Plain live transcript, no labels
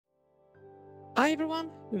Hi everyone,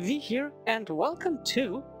 V here, and welcome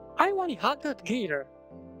to Wani Gator.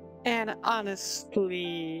 And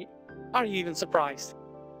honestly, are you even surprised?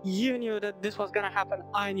 You knew that this was gonna happen,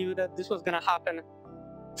 I knew that this was gonna happen.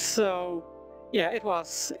 So yeah, it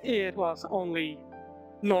was only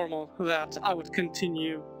normal that I would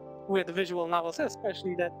continue with visual novels,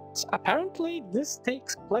 especially that apparently this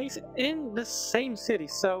takes place in the same city,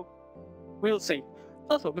 so we'll see.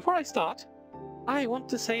 Also, before I start, I want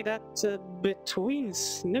to say that between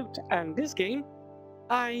Snoot and this game,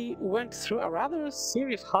 I went through a rather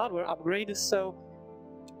serious hardware upgrade, so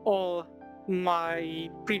all my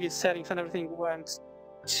previous settings and everything went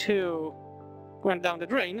down the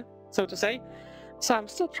drain, so to say. So I'm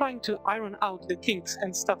still trying to iron out the kinks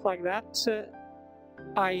and stuff like that.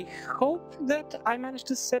 I hope that I managed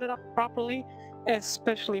to set it up properly,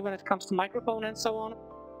 especially when it comes to microphone and so on.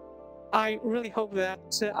 I really hope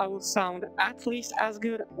that I will sound at least as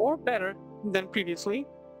good or better than previously,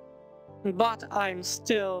 but I'm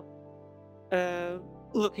still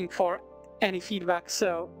looking for any feedback,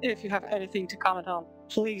 so if you have anything to comment on,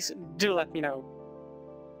 please do let me know.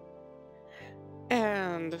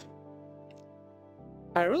 And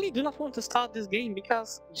I really do not want to start this game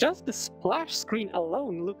because just the splash screen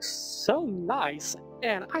alone looks so nice,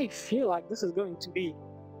 and I feel like this is going to be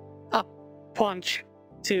a punch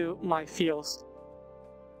to my feels.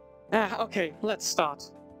 Okay, let's start.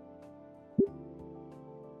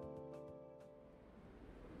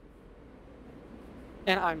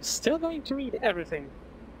 And I'm still going to read everything.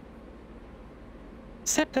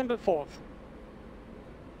 September 4th.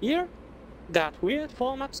 Year? That weird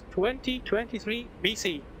format 2023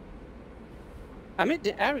 BC. Amid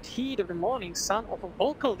the arid heat of the morning sun of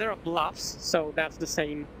Volcaldera Bluffs, so that's the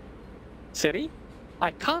same city, I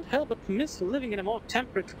can't help but miss living in the more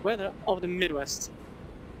temperate weather of the Midwest.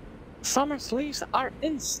 Summer sleeves are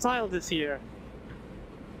in style this year.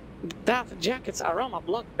 That jacket's aroma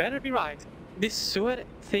block better be right. This sweat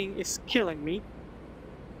thing is killing me.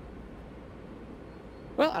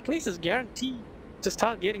 Well, at least it's guaranteed to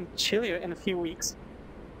start getting chillier in a few weeks.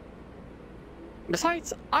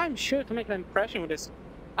 Besides, I'm sure to make an impression with this.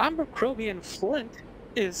 Abercrombie and Flint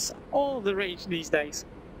is all the rage these days.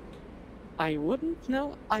 I wouldn't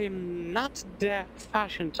know, I am not the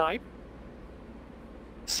fashion type.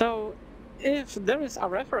 So, if there is a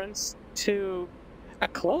reference to a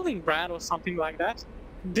clothing brand or something like that,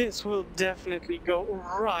 this will definitely go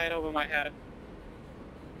right over my head.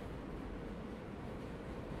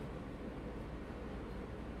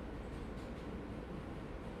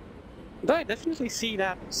 But I definitely see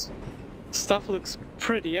that stuff looks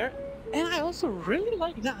prettier, and I also really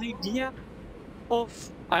like the idea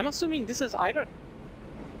of, I'm assuming this is either,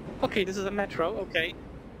 okay, this is a metro, okay,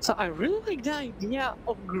 so I really like the idea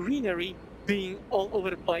of greenery being all over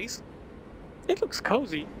the place. It looks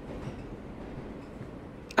cozy.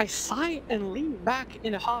 I sigh and lean back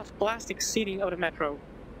in the hard plastic seating of the metro.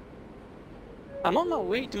 I'm on my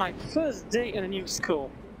way to my first day in a new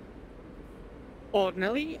school.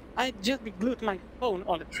 Ordinarily, I'd just be glued to my phone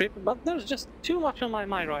on the trip, but there's just too much on my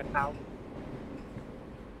mind right now.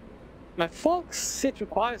 My folks' sit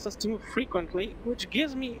requires us to move frequently, which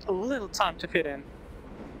gives me a little time to fit in.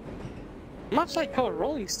 Much like how a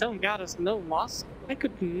Rolling Stone gathers no moss, I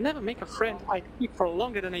could never make a friend I'd keep for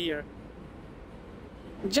longer than a year.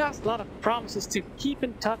 Just a lot of promises to keep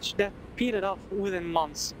in touch that petered off within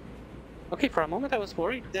months. Okay, for a moment I was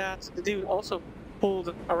worried that the dude also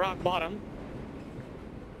pulled a rock bottom.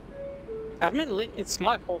 Admittedly, it's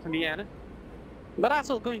my fault in the end, but that's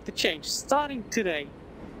all going to change starting today.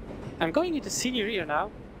 I'm going into senior year now.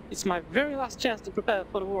 It's my very last chance to prepare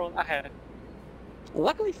for the world ahead.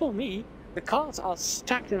 Luckily for me, the cards are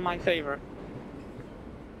stacked in my favor.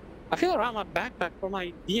 I feel around my backpack for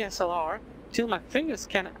my DSLR till my fingers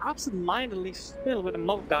can absent-mindedly fiddle with the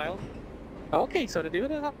mode dial. Okay, so the dude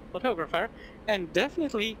is a photographer and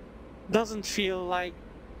definitely doesn't feel like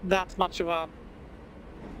that much of a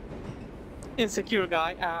insecure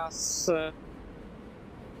guy as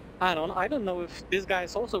I don't know if this guy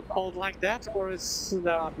is also called like that or is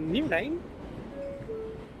there a new name,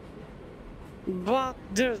 but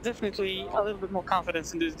there's definitely a little bit more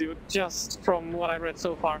confidence in this dude just from what I read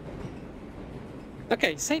so far.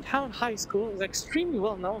 Okay, St. Helens High School is extremely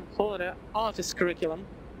well known for the artist curriculum.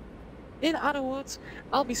 In other words,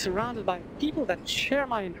 I'll be surrounded by people that share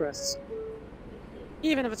my interests,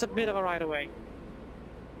 even if it's a bit of a ride away.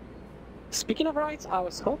 Speaking of rides, I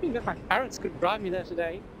was hoping that my parents could drive me there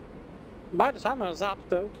today. By the time I was up,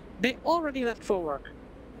 though, they already left for work.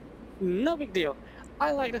 No big deal.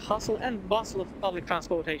 I like the hustle and bustle of public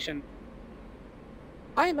transportation.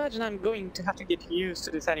 I imagine I'm going to have to get used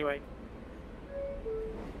to this anyway.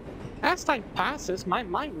 As time passes, my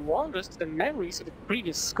mind wanders to the memories of the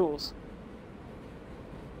previous schools.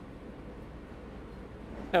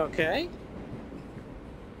 Okay.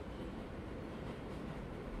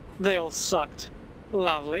 They all sucked.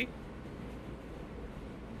 Lovely.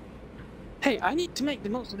 Hey, I need to make the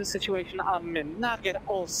most of the situation I'm in, not get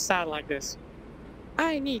all sad like this.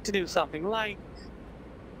 I need to do something like...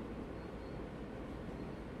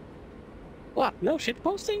 What, no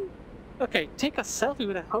shitposting? Okay, take a selfie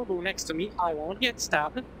with a hobo next to me, I won't get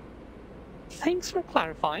stabbed. Thanks for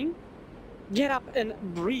clarifying. Get up and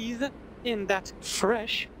breathe in that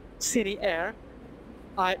fresh city air.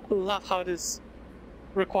 I love how this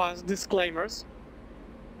requires disclaimers.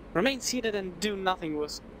 Remain seated and do nothing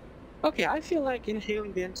was. Okay, I feel like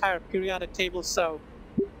inhaling the entire periodic table, so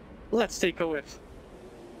let's take a whiff.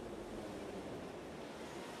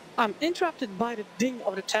 I'm interrupted by the ding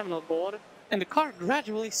of the terminal board, and the car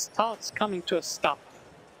gradually starts coming to a stop.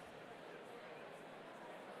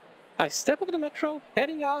 I step off the metro,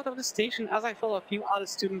 heading out of the station as I follow a few other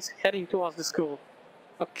students heading towards the school.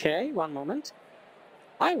 Okay, one moment.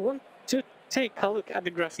 I want to take a look at the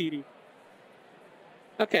graffiti.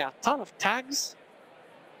 Okay, a ton of tags.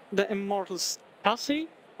 The immortal Stasi,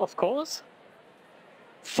 of course.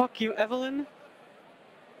 Fuck you, Evelyn.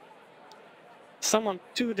 Someone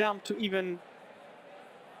too dumb to even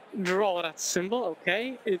draw that symbol.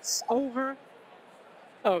 Okay, it's over.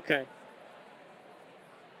 Okay.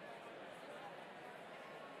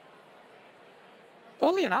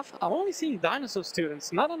 Oddly enough, I'm only seeing dinosaur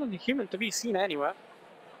students, not another human to be seen anywhere.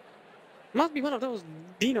 Must be one of those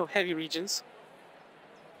dino-heavy regions.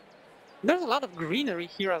 There's a lot of greenery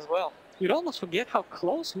here as well. You'd almost forget how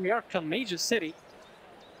close we are to a major city.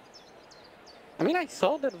 I mean, I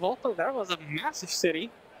thought that Volta was a massive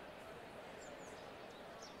city.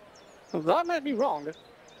 That might be wrong.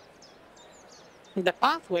 The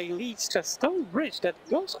pathway leads to a stone bridge that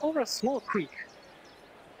goes over a small creek.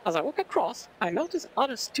 As I walk across, I notice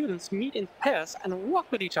other students meet in pairs and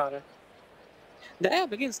walk with each other. The air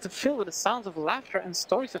begins to fill with the sounds of laughter and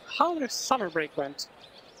stories of how their summer break went.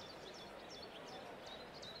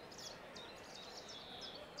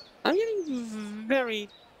 I'm getting very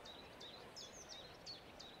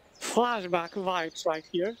flashback vibes right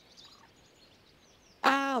here.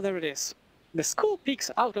 Ah, there it is. The school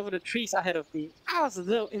peeks out over the trees ahead of me, as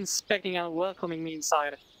though inspecting and welcoming me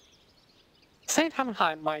inside. St.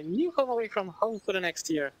 Hammerheim, my new home away from home for the next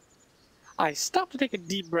year. I stop to take a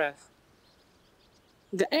deep breath.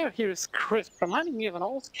 The air here is crisp, reminding me of an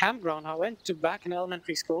old campground I went to back in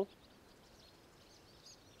elementary school.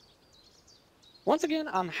 Once again,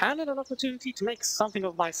 I'm handed an opportunity to make something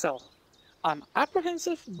of myself. I'm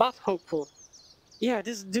apprehensive but hopeful. Yeah,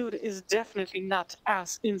 this dude is definitely not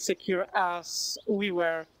as insecure as we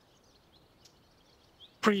were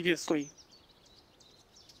previously.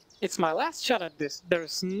 It's my last shot at this, there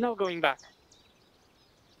is no going back.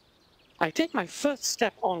 I take my first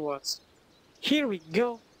step onwards. Here we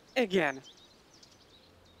go again.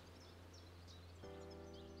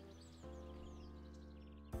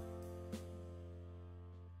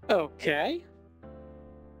 Okay.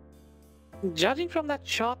 Judging from that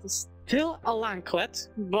shot, it's still a lanklet,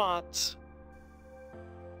 but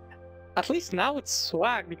at least now it's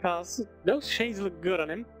swag because those shades look good on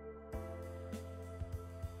him.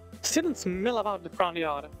 Students mill about the front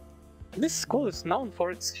yard. This school is known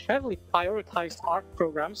for its heavily prioritized art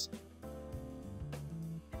programs.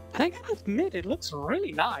 And I gotta admit, it looks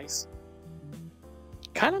really nice.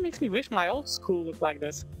 Kinda makes me wish my old school looked like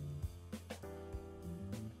this.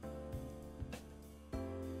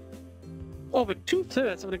 Over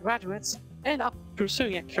 2/3 of the graduates end up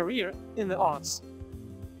pursuing a career in the arts.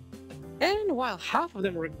 And while half of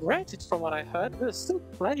them regret it from what I heard, there's still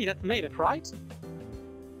plenty that made it, right?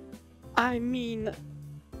 I mean,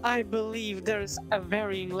 I believe there's a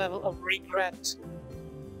varying level of regret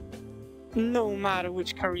no matter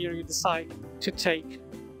which career you decide to take.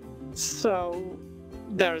 So,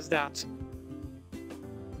 there's that.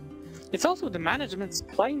 It's also the management's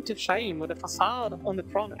claim to shame with the facade on the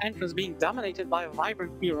front entrance being dominated by a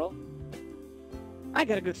vibrant mural. I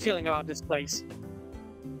get a good feeling about this place.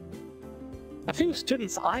 A few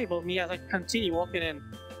students eyeball me as I continue walking in.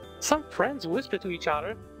 Some friends whisper to each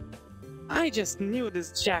other. I just knew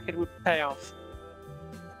this jacket would pay off.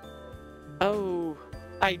 Oh,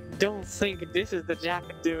 I don't think this is the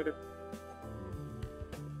jacket, dude.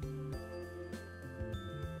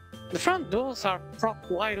 The front doors are propped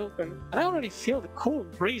wide open, and I already feel the cool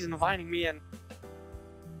breeze inviting me in.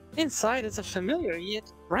 Inside is a familiar yet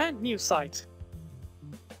brand new sight.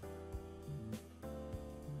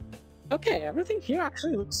 Okay, everything here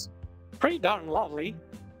actually looks pretty darn lovely.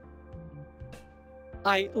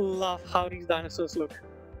 I love how these dinosaurs look.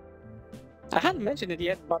 I hadn't mentioned it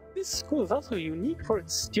yet, but this school is also unique for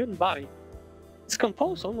its student body. It's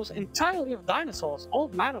composed almost entirely of dinosaurs, all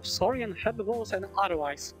manner of saurian herbivores and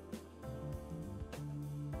otherwise.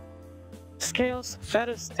 Scales,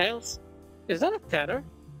 feathers, tails. Is that a tether?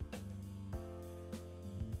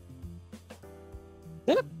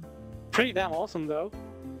 They look pretty damn awesome though.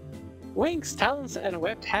 Wings, talons, and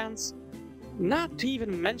webbed hands. Not to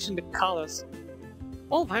even mention the colors.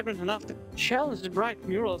 All vibrant enough to challenge the bright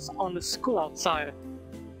murals on the school outside.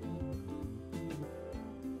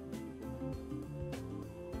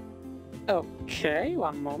 Okay,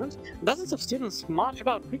 one moment. Dozens of students march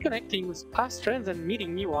about reconnecting with past friends and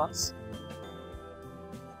meeting new ones.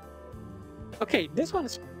 Okay, this one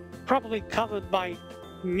is probably covered by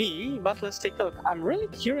me, but let's take a look. I'm really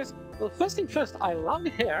curious. Well, first thing first, I love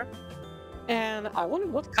the hair, and I wonder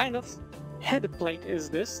what kind of head plate is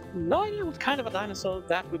this. No idea what kind of a dinosaur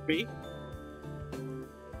that would be.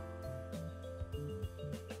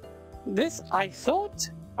 This, I thought,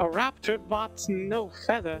 a raptor, but no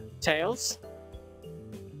feather tails.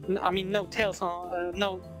 I mean, no tails on,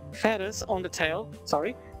 no feathers on the tail.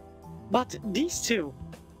 Sorry, but these two,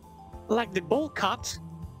 like the bowl cut,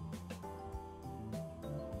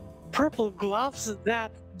 purple gloves,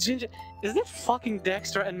 that ginger. Is that fucking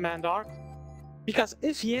Dexter and Mandark? Because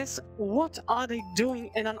if yes, what are they doing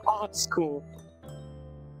in an art school?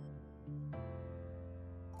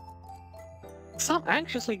 Some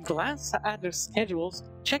anxiously glance at their schedules,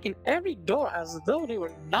 checking every door as though they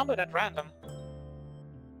were numbered at random.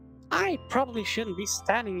 I probably shouldn't be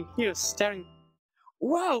standing here staring.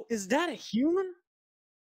 Whoa, is that a human?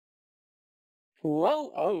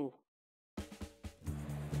 Whoa, oh.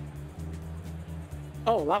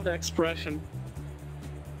 Oh, love the expression.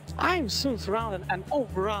 I am soon surrounded and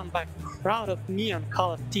overrun by a crowd of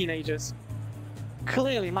neon-colored teenagers.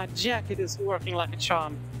 Clearly, my jacket is working like a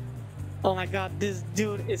charm. Oh my god, this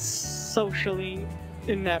dude is socially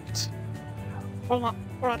inept. Or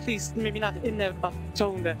at least, maybe not inept, but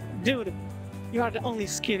tone deaf. Dude, you are the only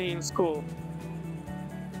skinny in school.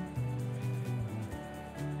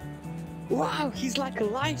 Wow, he's like a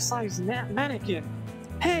life-size mannequin.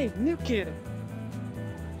 Hey, new kid.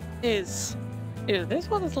 Is this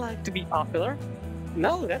what it's like to be popular?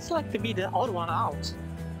 No, that's like to be the odd one out.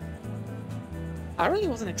 I really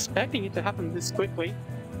wasn't expecting it to happen this quickly.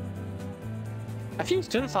 A few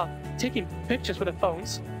students are taking pictures with their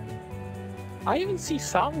phones. I even see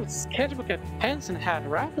some with sketchbook and pens in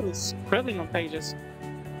hand rapidly scribbling on pages.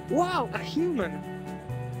 Wow, a human!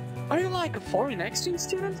 Are you like a foreign exchange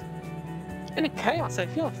student? In the chaos, I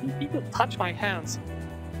feel a few people touch my hands.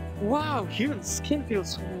 Wow, human skin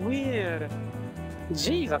feels weird.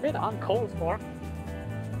 Jeez, a bit uncalled for.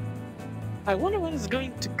 I wonder when it's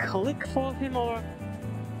going to click for him, or...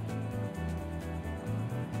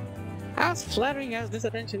 As flattering as this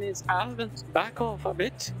attention is, ask them to back off a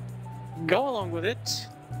bit. Go along with it.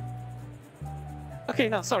 Okay,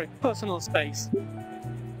 no, sorry, personal space.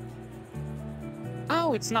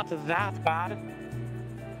 Oh, it's not that bad.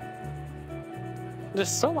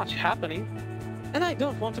 There's so much happening, and I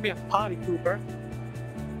don't want to be a party pooper.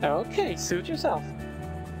 Okay, suit yourself.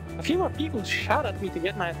 A few more people shout at me to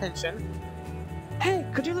get my attention. Hey,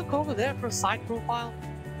 could you look over there for a side profile?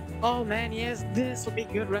 Oh man, yes, this will be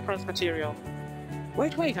good reference material.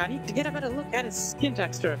 Wait, I need to get a better look at his skin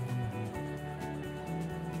texture.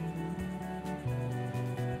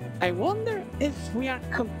 I wonder if we are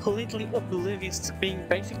completely oblivious to being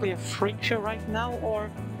basically a freak show right now, or...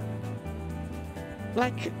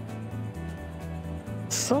 Like...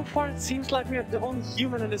 So far it seems like we are the only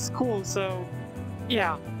human in the school, so...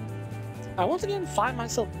 Yeah. I once again find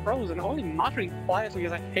myself frozen, only muttering quietly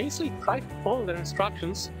as I hastily try to follow their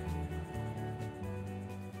instructions.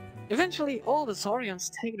 Eventually, all the Saurians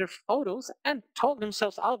take their photos and talk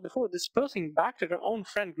themselves out before dispersing back to their own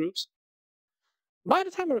friend groups. By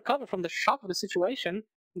the time I recover from the shock of the situation,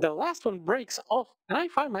 the last one breaks off and I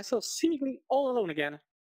find myself seemingly all alone again.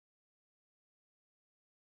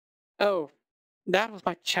 Oh, that was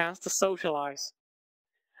my chance to socialize.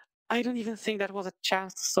 I don't even think that was a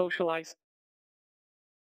chance to socialize.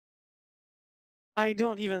 I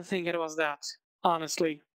don't even think it was that,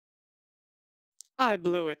 honestly. I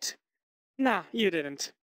blew it. Nah, you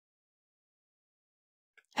didn't.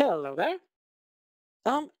 Hello there.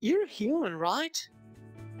 You're human, right?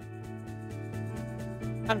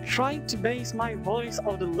 I'm trying to base my voice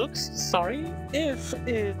on the looks, sorry. If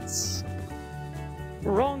it's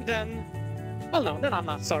wrong, then... Well, no, then I'm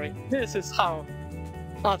not sorry. This is how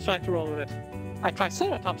I'll try to roll with it. A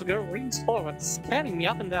Triceratops girl leans forward, scanning me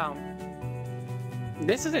up and down.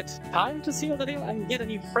 This is it. Time to seal the deal and get a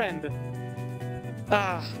new friend.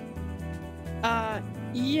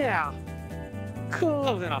 Yeah.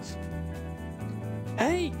 Close enough.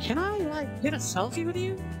 Hey, can I, get a selfie with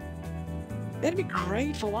you? That'd be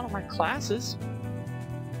great for one of my classes.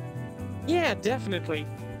 Yeah, definitely.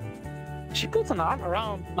 She puts an arm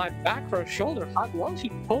around my back for a shoulder hug while she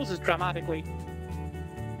poses dramatically.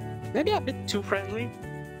 Maybe a bit too friendly.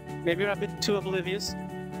 Maybe a bit too oblivious.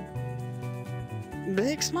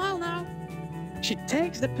 Big smile now. She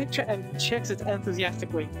takes the picture and checks it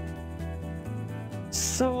enthusiastically.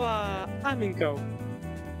 So, I'm Inko.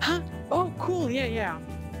 Huh? Oh, cool, yeah.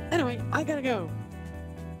 Anyway, I gotta go.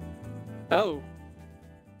 Oh.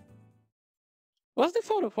 What's the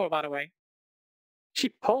photo for, by the way? She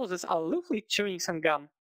poses aloofly chewing some gum.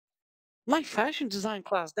 My fashion design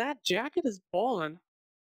class, that jacket is ballin'.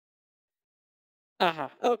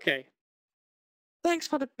 Okay. Thanks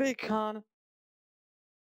for the big con.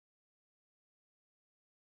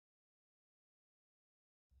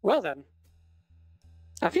 Well then.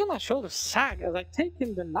 I feel my shoulders sag as I take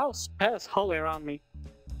in the now sparse hallway around me.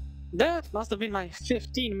 That must have been my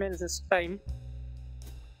 15 minutes of fame.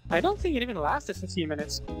 I don't think it even lasted 15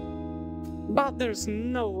 minutes. But there's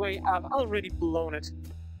no way I've already blown it.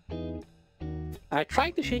 I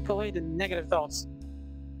tried to shake away the negative thoughts.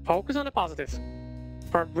 Focus on the positive.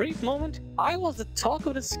 For a brief moment, I was the talk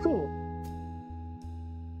of the school.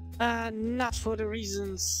 Not for the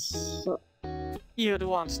reasons you'd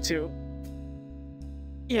want to.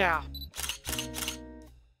 Yeah.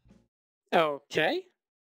 Okay.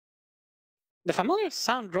 The familiar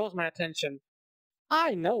sound draws my attention.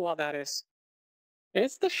 I know what that is.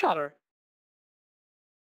 It's the shutter.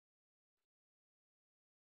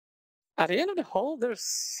 At the end of the hall, there's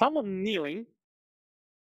someone kneeling.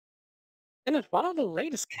 And it's one of the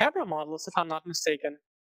latest camera models, if I'm not mistaken.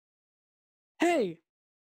 Hey!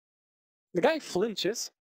 The guy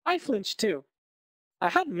flinches. I flinch too. I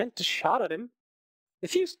hadn't meant to shout at him. The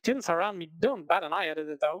few students around me don't bat an eye at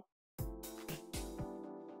it though.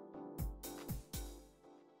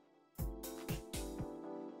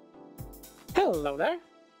 Hello there.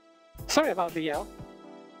 Sorry about the yell.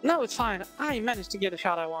 No, it's fine. I managed to get the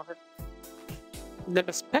shot I wanted. The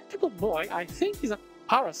bespectacled boy, I think he's a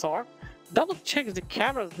parasaur, double-checks the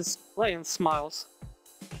camera's display and smiles.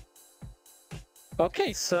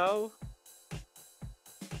 Okay, so...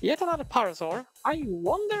 yet another parasaur. I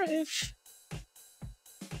wonder if...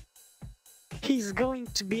 he's going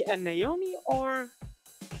to be a Naomi or...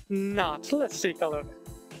 not. Let's take a look.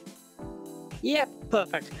 Yep,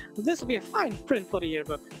 perfect. This will be a fine print for the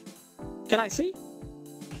yearbook. Can I see?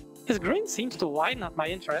 His grin seems to widen up my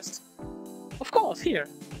interest. Of course, here.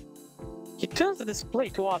 He turns the display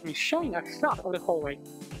toward me, showing a shot of the hallway.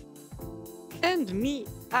 And me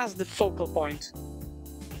as the focal point.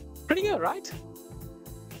 Pretty good, right?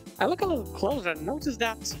 I look a little closer and notice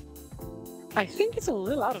that I think it's a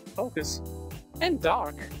little out of focus. And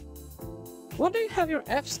dark. What do you have your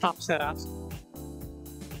f-stop set at?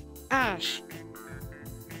 Ash.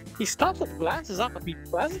 He stops and glances up at me,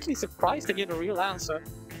 pleasantly surprised to get a real answer.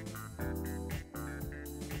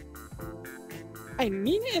 I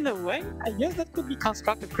mean, in a way, I guess that could be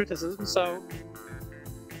constructive criticism, so...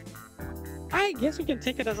 I guess we can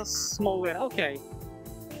take it as a small win, okay.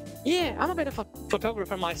 Yeah, I'm a bit of a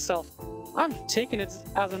photographer myself. I'm taking it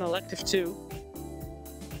as an elective too.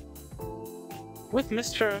 With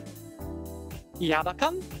Mr.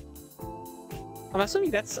 Yadakan? I'm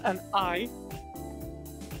assuming that's an I.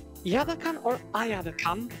 Yadakan or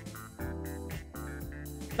Ayadakan?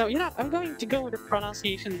 No, you know what, I'm going to go with the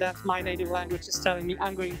pronunciation that my native language is telling me.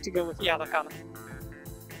 I'm going to go with Yadakan.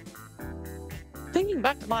 Thinking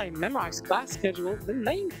back to my memorized class schedule, the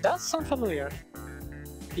name does sound familiar.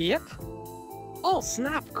 Yep. Oh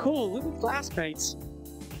snap, cool, we'll be classmates.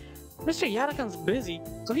 Mr. Yadakan's busy,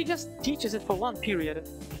 so he just teaches it for one period.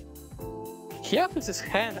 He opens his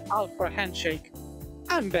hand out for a handshake.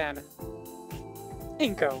 I'm Ben.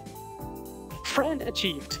 Inko. Friend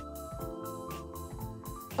achieved.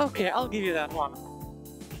 Okay, I'll give you that one.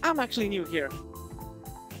 I'm actually new here.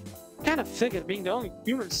 Kinda figured being the only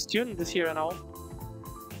human student this year and all.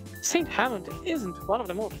 St. Hammond isn't one of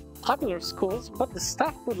the most popular schools, but the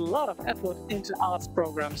staff put a lot of effort into arts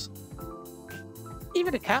programs.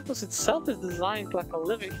 Even the campus itself is designed like a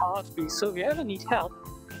living art piece, so if you ever need help...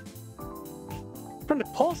 From the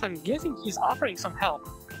post, I'm guessing he's offering some help.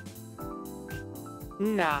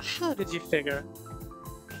 Nah, how did you figure?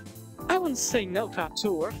 I wouldn't say no to a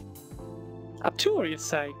tour. A tour, you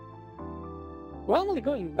say? Well, I'm only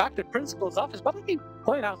going back to the principal's office, but I can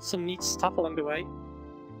point out some neat stuff along the way.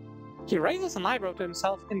 He raises an eyebrow to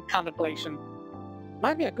himself in contemplation.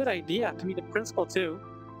 Might be a good idea to meet the principal too.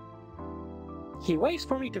 He waits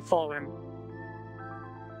for me to follow him.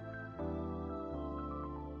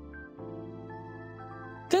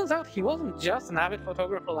 Turns out he wasn't just an avid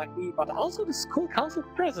photographer like me, but also the school council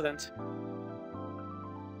president.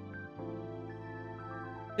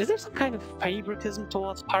 Is there some kind of favoritism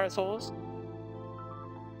towards parasaurs?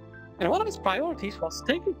 And one of his priorities was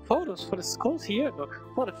taking photos for the school's yearbook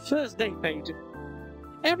for the first day page.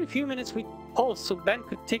 Every few minutes we paused so Ben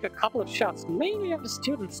could take a couple of shots, mainly of the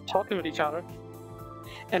students talking with each other.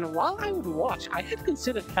 And while I would watch, I had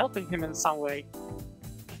considered helping him in some way.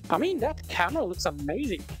 I mean, that camera looks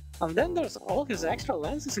amazing, and then there's all his extra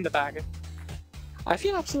lenses in the bag. I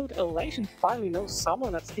feel absolute elation to finally know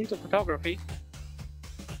someone that's into photography.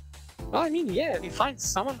 Well, I mean, yeah, if you find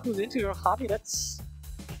someone who's into your hobby, that's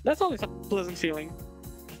always a pleasant feeling.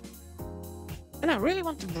 And I really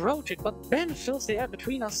want to broach it, but Ben fills the air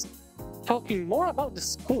between us, talking more about the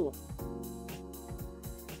school.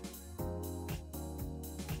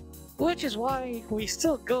 Which is why we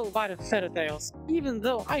still go by the feathertails, even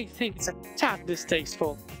though I think it's a tad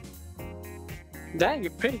distasteful. Dang,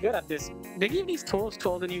 you're pretty good at this. They give these tours to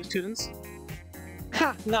all the new students?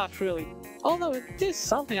 Ha, not really. Although it is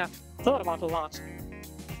something I've thought about a lot.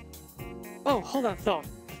 Oh, hold on thought.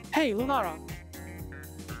 Hey, Lunara.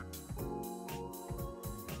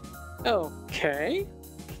 Okay.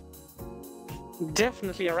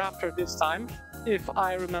 Definitely a raptor this time, if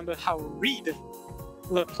I remember how Reed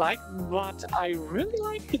looked like, but I really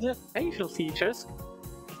like the facial features.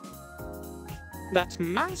 That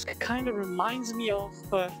mask kind of reminds me of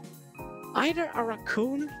either a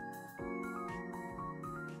raccoon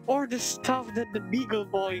or the stuff that the Beagle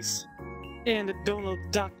Boys and the Donald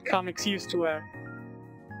Duck comics used to wear.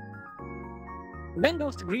 Ben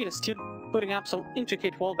goes to greet a student putting up some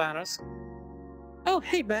intricate wall banners. Oh,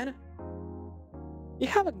 hey Ben! You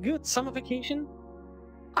have a good summer vacation?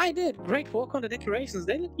 I did. Great work on the decorations.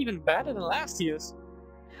 They look even better than last year's.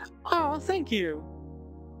 Oh, thank you.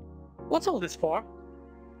 What's all this for?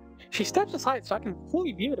 She steps aside so I can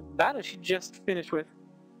fully view the banner she just finished with.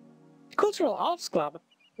 The Cultural Arts Club.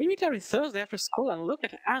 We meet every Thursday after school and look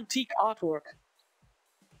at antique artwork.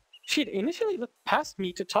 She'd initially looked past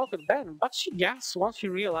me to talk with Ben, but she gasps once she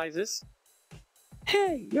realizes.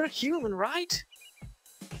 Hey, you're human, right?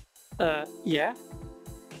 Yeah.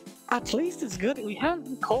 At least it's good we haven't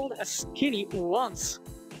been called a skinny once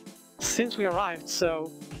since we arrived, so...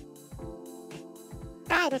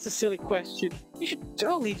 Ah, that's a silly question. You should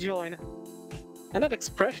totally join. And that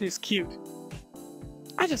expression is cute.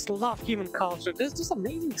 I just love human culture. There's this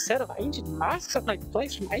amazing set of ancient masks at my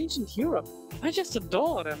place from ancient Europe. I just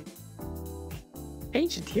adore them.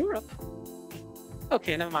 Ancient Europe?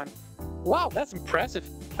 Okay, never mind. Wow, that's impressive.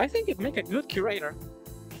 I think you'd make a good curator.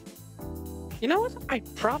 You know what? I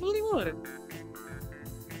probably would.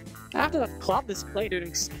 After that club display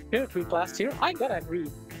during Spirit Week last year, I gotta agree.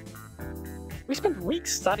 We spent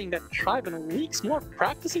weeks studying that tribe and weeks more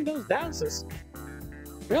practicing those dances.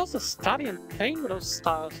 We also study and paint with those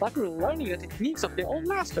styles like we're learning the techniques of the old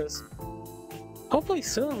masters. Hopefully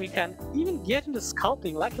soon we can even get into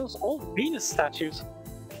sculpting like those old Venus statues.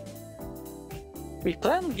 We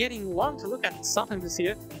plan on getting one to look at sometime this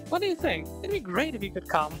year. What do you think? It'd be great if you could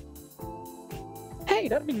come. Hey,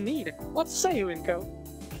 that'd be neat. What say you, Inko?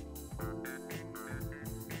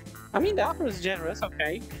 I mean, the offer is generous,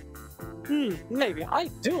 okay? Maybe. I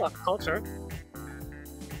do love culture.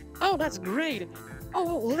 Oh, that's great!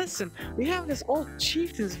 Oh, listen, we have this old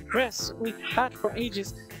chieftain's dress we've had for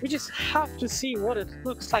ages. We just have to see what it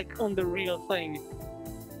looks like on the real thing.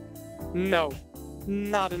 No,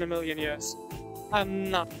 not in a million years. I'm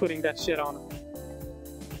not putting that shit on.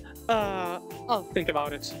 I'll think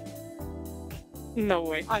about it. No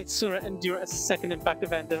way, I'd sooner endure a second impact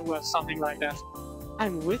event than wear something like that.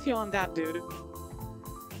 I'm with you on that, dude.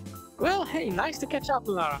 Well, hey, nice to catch up,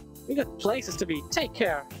 Lara. We got places to be. Take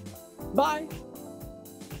care. Bye.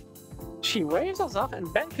 She waves us off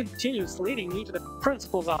and Ben continues leading me to the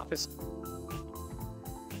principal's office.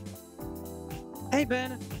 Hey,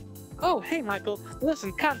 Ben. Oh, hey, Michael.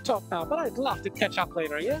 Listen, can't talk now, but I'd love to catch up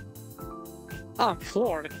later, yeah? I'm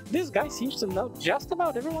floored. This guy seems to know just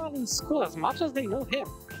about everyone in school as much as they know him.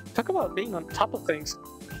 Talk about being on top of things.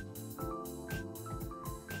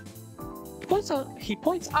 He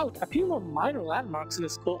points out a few more minor landmarks in the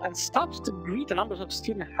school and stops to greet the numbers of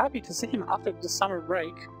students happy to see him after the summer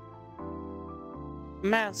break.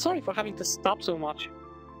 Man, sorry for having to stop so much.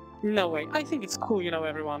 No way, I think it's cool you know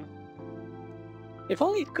everyone. If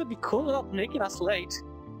only it could be cool without making us late.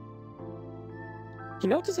 He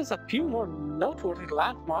notices a few more noteworthy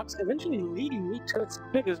landmarks, eventually leading me to its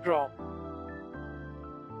biggest draw.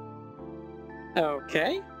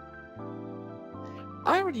 Okay.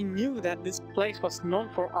 I already knew that this place was known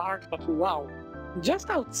for art, but wow. Just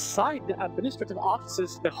outside the administrative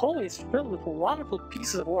offices, the hallway is filled with wonderful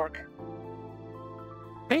pieces of work.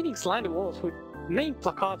 Paintings line the walls with name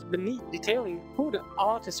placards beneath detailing who the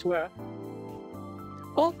artists were,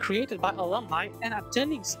 all created by alumni and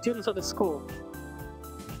attending students of the school.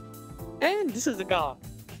 And this is the guy.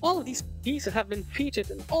 All of these pieces have been featured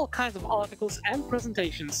in all kinds of articles and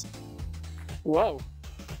presentations. Whoa.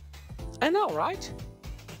 I know, right?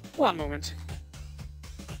 One moment.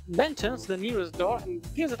 Ben turns to the nearest door and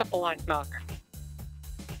gives it a polite knock.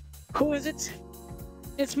 Who is it?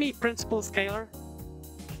 It's me, Principal Scalar.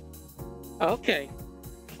 Okay.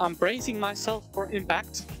 I'm bracing myself for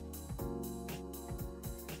impact.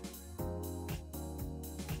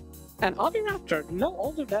 An Oviraptor, no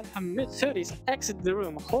older than her mid-30s, exits the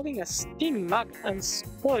room holding a steaming mug and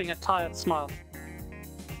sporting a tired smile.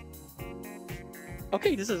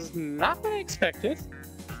 Okay, this is not what I expected,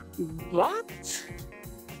 but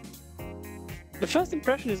the first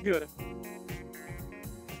impression is good.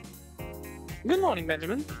 Good morning,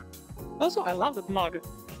 Benjamin. Also, I love that mug.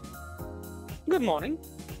 Good morning.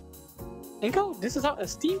 Inko, this is our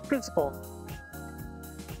esteemed principal.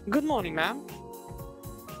 Good morning, ma'am.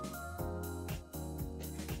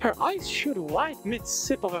 Her eyes shoot wide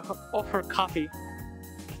mid-sip of her coffee.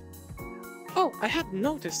 Oh, I hadn't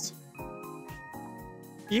noticed.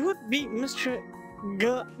 You would be Mr.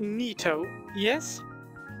 Ganito, yes?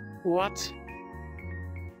 What?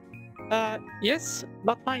 Yes,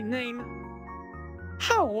 but my name...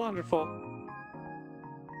 How wonderful!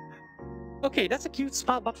 Okay, that's a cute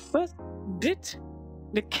smile, but first, did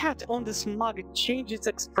the cat on this mug change its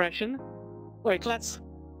expression? Wait, let's...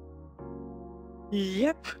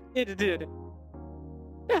 Yep, it did.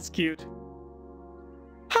 That's cute.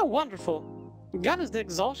 How wonderful! Gone is the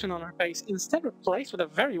exhaustion on her face, instead replaced with a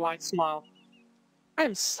very wide smile. I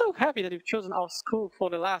am so happy that you've chosen our school for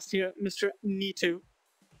the last year, Mr. Nitu.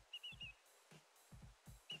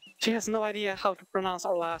 She has no idea how to pronounce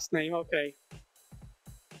our last name, okay.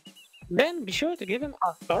 Ben, be sure to give him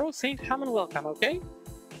a thorough St. Hammond welcome, okay?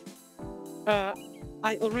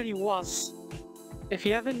 I already was. If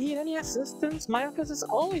you ever need any assistance, my office is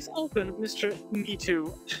always open, Mr.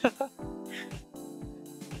 Nitu.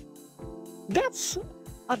 That's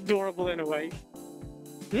adorable in a way.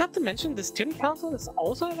 Not to mention, the student council is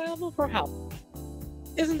also available for help.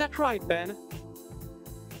 Isn't that right, Ben?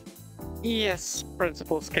 Yes,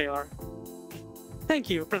 Principal Scalar. Thank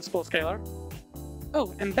you, Principal Scalar.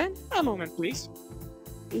 Oh, and Ben, a moment, please.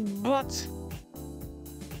 But...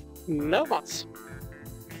 no buts.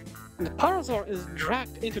 The Parasaur is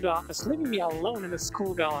dragged into the office, leaving me alone in the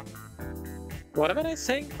school gala. Whatever they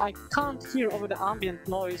say, I can't hear over the ambient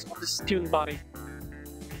noise of the student body.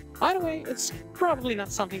 Either way, it's probably not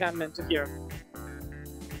something I meant to hear.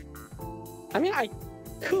 I mean, I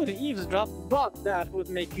could eavesdrop, but that would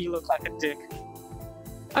make me look like a dick.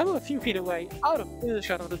 I move a few feet away, out of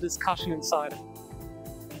earshot of the discussion inside.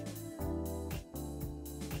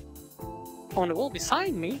 On the wall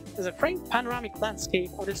beside me is a framed panoramic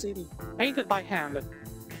landscape of the city, painted by hand.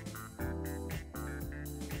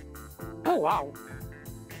 Oh wow.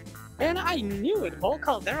 And I knew it, Whole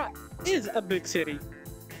Caldera is a big city.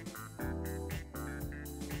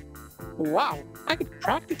 Wow, I could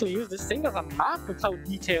practically use this thing as a map with how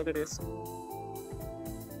detailed it is.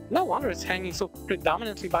 No wonder it's hanging so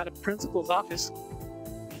predominantly by the principal's office.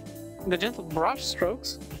 The gentle brush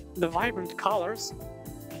strokes, the vibrant colors,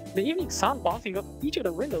 the evening sun bouncing off each of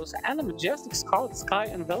the windows, and the majestic scarlet sky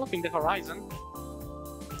enveloping the horizon.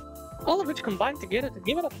 All of which combine together to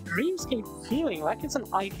give it a dreamscape feeling, like it's an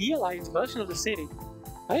idealized version of the city.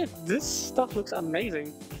 This stuff looks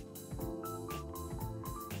amazing.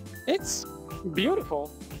 It's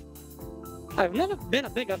beautiful. I've never been a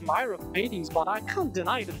big admirer of paintings, but I can't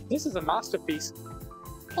deny that this is a masterpiece.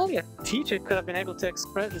 Only a teacher could have been able to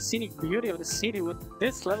express the scenic beauty of the city with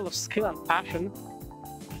this level of skill and passion.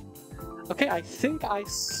 Okay, I think I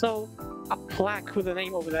saw a plaque with a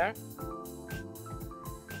name over there.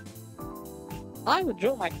 I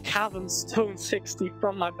withdraw my Calvin Stone 60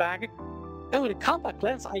 from my bag, and with a compact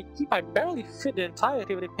lens I barely fit the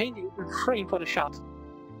entirety of the painting in frame for the shot.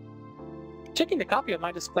 Checking the copy of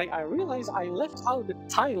my display, I realize I left out the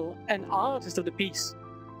title and artist of the piece.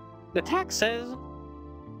 The tag says,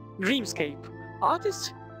 Dreamscape,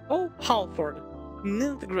 artist O. Halford,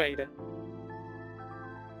 9th grade.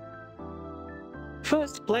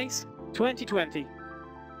 First place, 2020.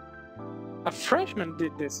 A freshman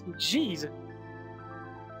did this, jeez.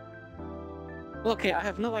 Okay, I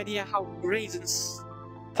have no idea how brazen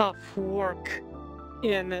stuff work,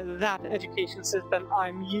 in that education system,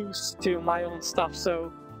 I'm used to my own stuff,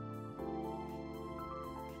 so...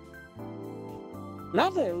 Now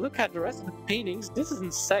that I look at the rest of the paintings, this is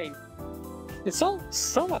insane. It's all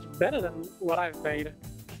so much better than what I've made.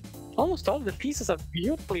 Almost all of the pieces are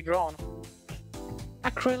beautifully drawn.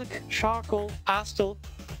 Acrylic, charcoal, pastel,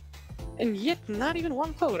 and yet not even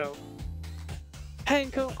one photo. Hey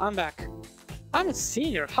Inko, I'm back. I'm a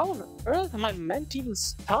senior, how on earth am I meant to even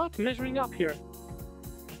start measuring up here?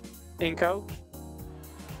 Inko?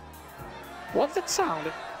 What's that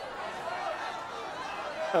sound?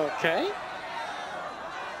 Okay.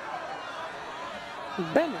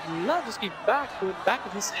 Ben nudges me back with the back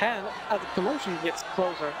of his hand as the commotion gets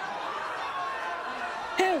closer.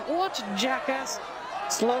 Hey, watch it, jackass!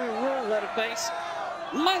 Slow your roll, Leatherface.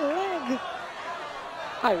 My leg!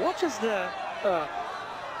 I watch as the,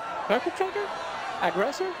 perpetrator?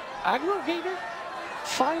 Aggressor? Gator?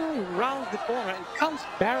 Finally rounds the corner and comes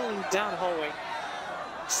barreling down the hallway,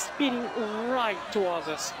 speeding right towards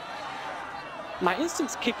us. My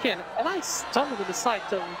instincts kick in, and I stumble to the side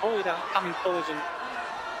to avoid a coming collision.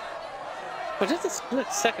 For just a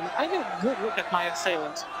split second, I get a good look at my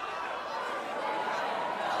assailant.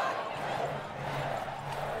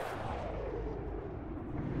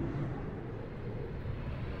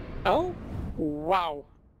 Oh, wow.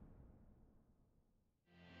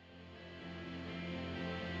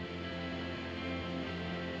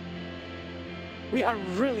 We are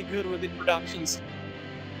really good with introductions.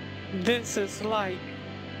 This is like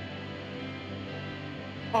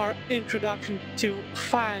our introduction to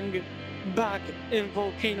Fang back in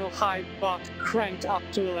Volcano High, but cranked up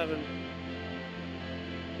to 11.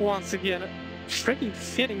 Once again, freaking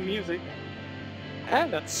fitting music.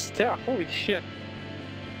 And that stare, holy shit.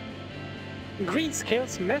 Green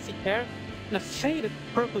scales, messy hair, and a faded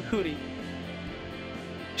purple hoodie.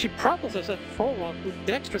 She propels herself forward with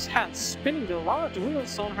dexterous hands spinning the large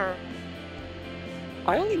wheels on her.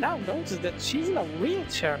 I only now notice that she's in a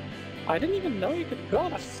wheelchair. I didn't even know you could go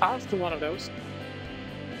that fast in one of those.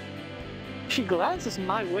 She glances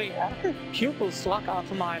my way and her pupils lock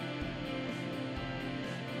onto mine.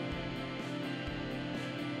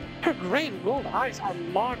 Her gray and gold eyes are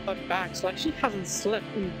marked by bags like she hasn't slept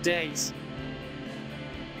in days.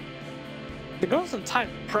 The girl's entire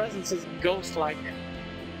presence is ghost-like.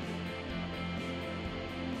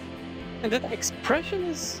 And that expression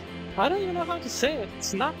is... I don't even know how to say it.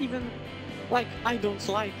 It's not even like I don't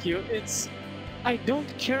like you. It's I don't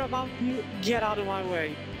care about you, get out of my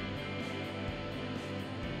way.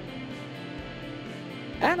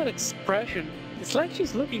 And that expression, it's like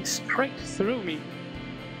she's looking straight through me.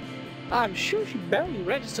 I'm sure she barely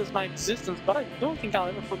registers my existence, but I don't think I'll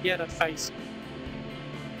ever forget her face.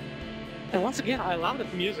 And once again, I love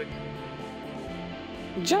that music.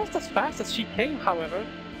 Just as fast as she came, however,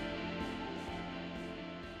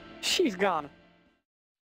 she's gone.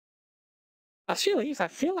 As she leaves, I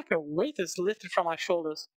feel like a weight is lifted from my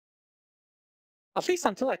shoulders. At least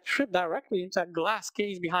until I trip directly into a glass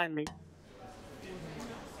case behind me.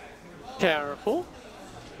 Careful.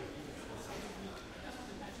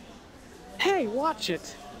 Hey, watch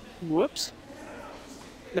it! Whoops.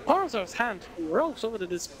 The Parasaur's hand rolls over the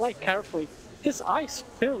display carefully, his eyes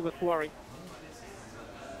filled with worry.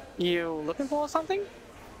 You looking for something?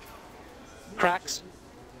 Cracks.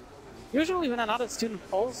 Usually when another student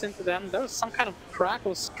falls into them, there's some kind of crack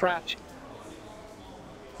or scratch.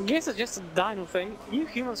 Guess it's just a dino thing. You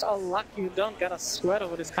humans are lucky you don't get a sweat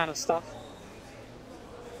over this kind of stuff.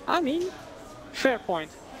 I mean, fair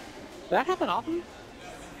point. That happen often?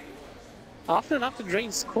 Often enough to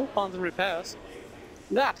drain school funds and repairs.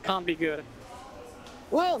 That can't be good.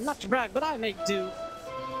 Well, not to brag, but I make do.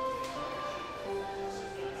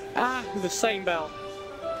 Ah, the same bell.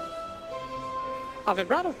 A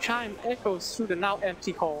vibrato chime echoes through the now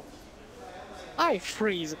empty hall. I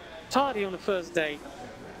freeze, tardy on the first day.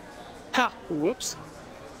 Ha, whoops.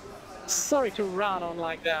 Sorry to run on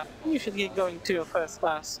like that. You should get going to your first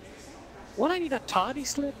class. Would I need a tardy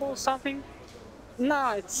slip or something?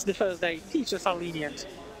 Nah, it's the first day. Teachers are lenient.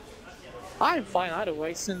 I'm fine either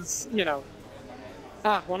way since, you know.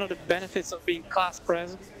 One of the benefits of being class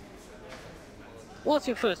pres. What's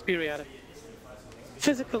your first period?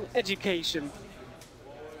 Physical education.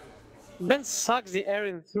 Ben sucks the air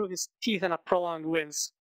in through his teeth in a prolonged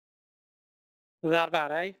wince. That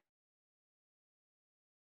bad, eh?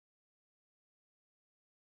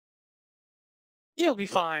 You'll be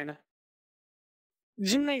fine.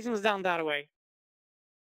 Gymnasium's down that way.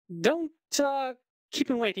 Don't, keep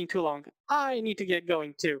him waiting too long. I need to get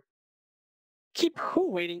going too. Keep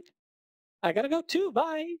who waiting? I gotta go too,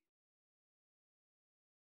 bye!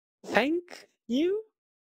 Thank you?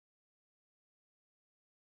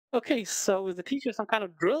 Okay, so is the teacher some kind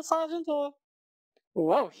of drill sergeant or?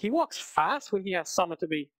 Whoa, he walks fast when he has somewhere to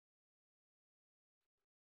be.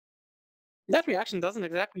 That reaction doesn't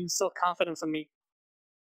exactly instill confidence in me.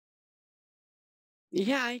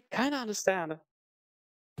 Yeah, I kinda understand.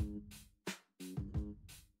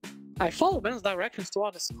 I follow Ben's directions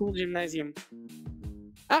toward the school gymnasium.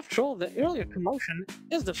 After all, the earlier commotion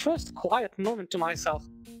is the first quiet moment to myself.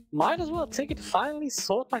 Might as well take it to finally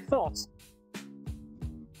sort my thoughts.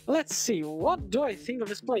 Let's see, what do I think of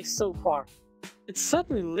this place so far? It's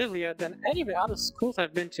certainly livelier than any of the other schools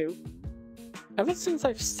I've been to. Ever since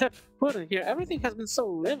I've stepped foot in here, everything has been so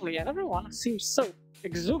lively and everyone seems so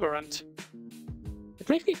exuberant. It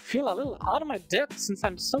makes me feel a little out of my depth since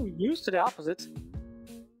I'm so used to the opposite.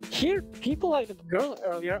 Here, people like the girl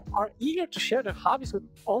earlier are eager to share their hobbies with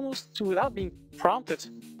almost without being prompted.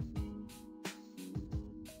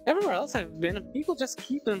 Everywhere else I've been, people just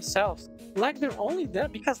keep to themselves, like they're only there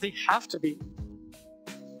because they have to be.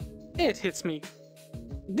 It hits me.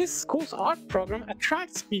 This school's art program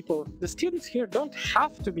attracts people. The students here don't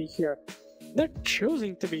have to be here. They're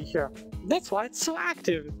choosing to be here. That's why it's so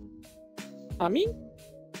active. I mean,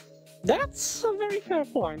 that's a very fair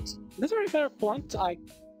point. That's a very fair point. I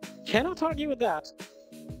cannot argue with that.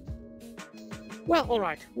 Well,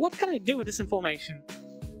 alright, what can I do with this information?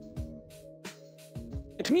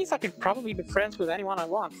 It means I can probably be friends with anyone I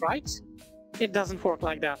want, right? It doesn't work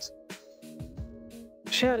like that.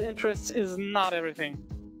 Shared interests is not everything.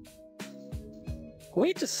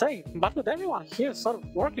 Weird to say, but with everyone here sort of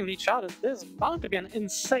working with each other, there's bound to be an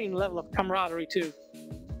insane level of camaraderie too.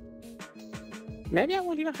 Maybe I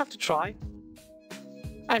won't even have to try.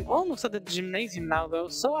 I'm almost at the gymnasium now though,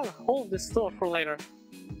 so I'll hold this thought for later.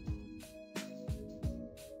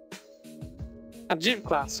 A gym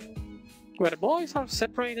class, where the boys are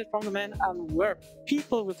separated from the men and where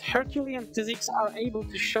people with Herculean physiques are able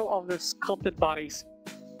to show off their sculpted bodies.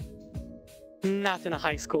 Not in a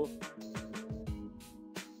high school.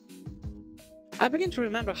 I begin to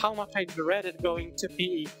remember how much I dreaded going to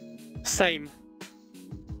PE. Same.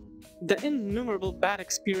 The innumerable bad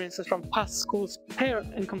experiences from past schools pale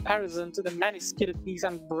in comparison to the many skidded knees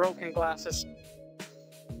and broken glasses.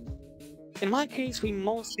 In my case, we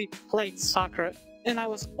mostly played soccer, and I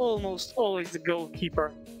was almost always the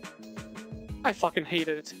goalkeeper. I fucking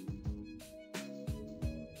hated it.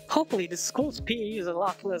 Hopefully this school's PE is a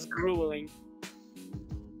lot less grueling.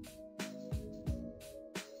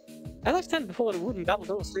 As I stand before the wooden double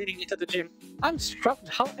doors leading into the gym, I'm struck with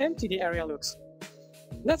how empty the area looks.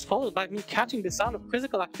 That's followed by me catching the sound of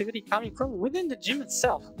physical activity coming from within the gym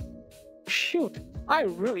itself. Shoot, I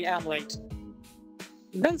really am late.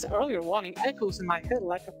 Ben's earlier warning echoes in my head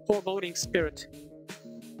like a foreboding spirit.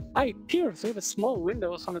 I peer through the small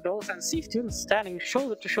windows on the doors and see students standing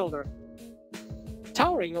shoulder to shoulder.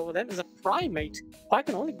 Towering over them is a primate who I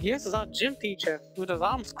can only guess is our gym teacher, with his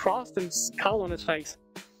arms crossed and scowl on his face.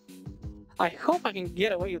 I hope I can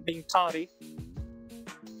get away with being tardy.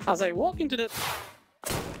 As I walk into the...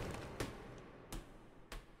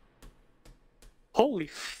 Holy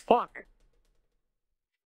fuck!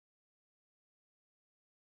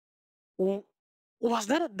 Was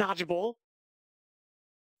that a dodgeball?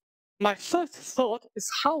 My first thought is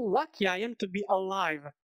how lucky I am to be alive.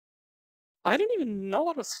 I didn't even know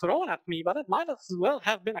what was thrown at me, but it might as well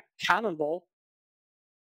have been a cannonball.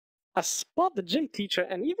 I spot the gym teacher,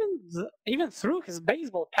 and even through his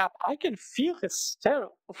baseball cap, I can feel his stare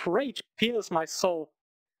of rage pierce my soul.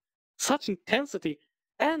 Such intensity,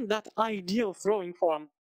 and that ideal throwing form.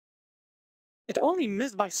 It only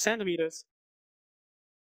missed by centimeters.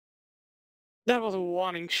 That was a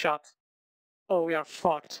warning shot. Oh, we are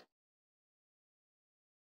fucked.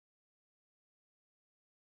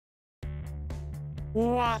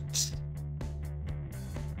 What?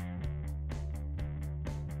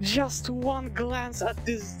 Just one glance at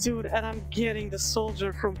this dude and I'm getting the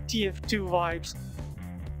soldier from TF2 vibes.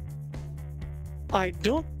 I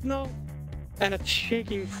don't know, and a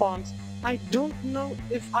shaking font, I don't know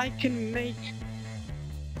if I can make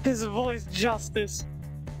his voice justice,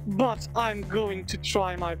 but I'm going to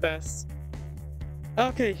try my best.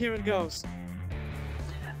 Okay, here it goes.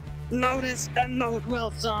 Notice and note well,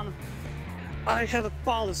 son. I have a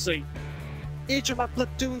policy. Each of my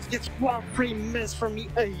platoons gets one free miss from me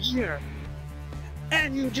a year.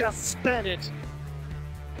 And you just spent it.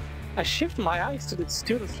 I shift my eyes to the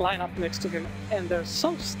students line up next to him, and they're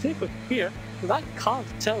so stiff with fear that I can't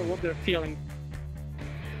tell what they're feeling.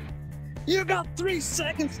 You got 3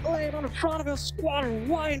 seconds late on the front of your squadron.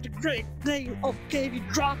 Why in the great name of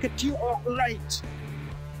KB Rocket you are late?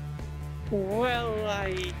 Well,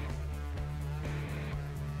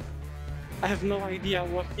 I have no idea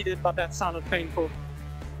what he did, but that sounded painful.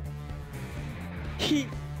 He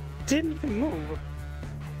didn't even move.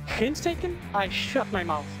 Hint taken, I shut my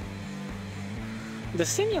mouth. The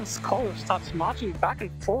simian scholar starts marching back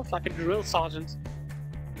and forth like a drill sergeant.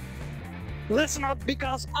 Listen up,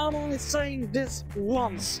 because I'm only saying this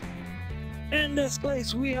once. In this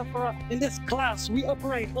class we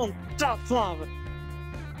operate on tough love.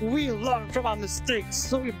 We learn from our mistakes,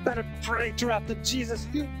 so you better pray to Raptor Jesus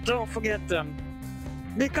you don't forget them.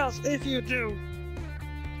 Because if you do...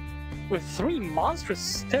 With 3 monstrous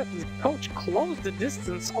steps, the coach closed the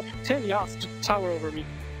distance of 10 yards to tower over me.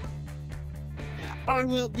 I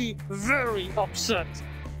will be very upset.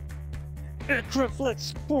 It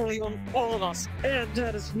reflects poorly on all of us, and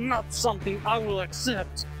that is not something I will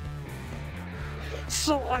accept.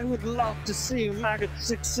 So I would love to see you maggot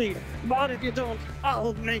succeed, but if you don't,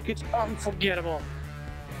 I'll make it unforgettable.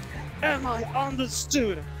 Am I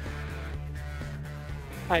understood?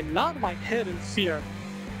 I nod my head in fear.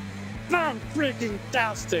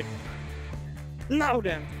 Fan-freaking-tastic! Now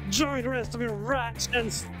then, join the rest of your ranks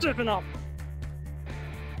and stiffen up!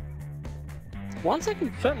 Once I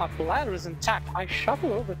confirm my bladder is intact, I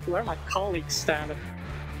shuffle over to where my colleagues stand.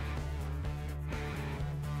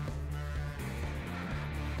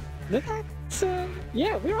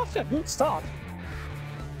 Yeah, we're off to a good start.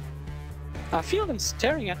 I feel them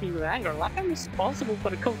staring at me with anger, like I'm responsible for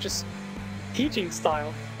the coach's teaching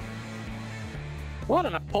style. What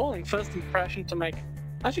an appalling first impression to make.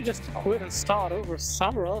 I should just quit and start over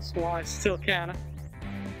somewhere else while I still can.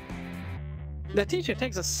 The teacher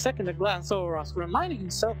takes a second to glance over us, reminding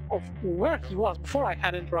himself of where he was before I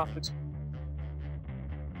had interrupted.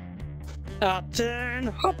 Turn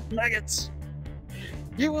hop, maggots!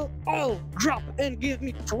 You will all drop and give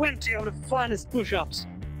me 20 of the finest push-ups.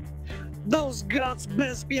 Those guts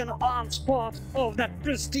best be an onslaught of that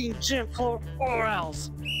pristine gym floor or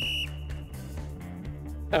else.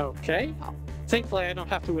 Okay, thankfully I don't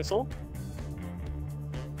have to whistle.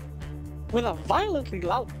 With a violently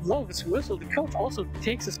loud blow of his whistle, the coach also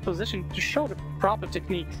takes his position to show the proper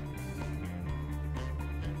technique.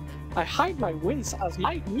 I hide my wins as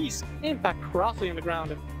my knees impact roughly on the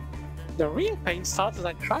ground. The real pain starts as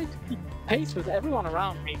I try to keep pace with everyone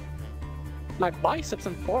around me. My biceps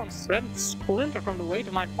and forearms threaten to splinter from the weight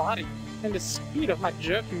of my body and the speed of my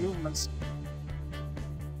jerky movements.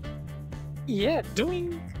 Yeah,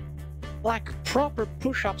 doing like proper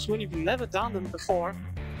push-ups when you've never done them before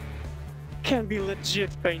can be legit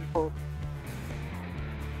painful.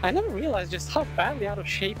 I never realized just how badly out of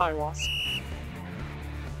shape I was.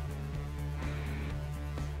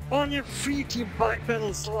 On your feet, you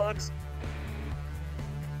bipedal slugs!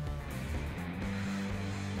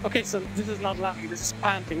 Okay, so this is not laughing, this is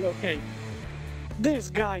panting, okay. This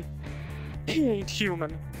guy, he ain't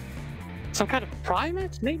human. Some kind of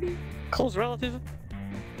primate, maybe? Close relative?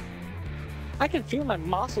 I can feel my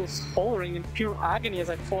muscles hollering in pure agony as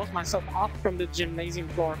I force myself up from the gymnasium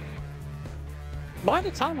floor. By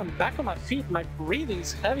the time I'm back on my feet, my breathing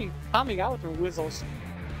is heavy, coming out in whistles.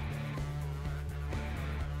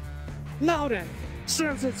 Now then,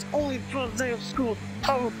 since it's only the first day of school,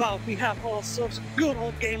 how about we have ourselves a good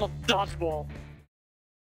old game of dodgeball?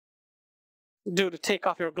 Dude, take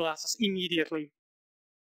off your glasses immediately.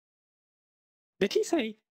 Did he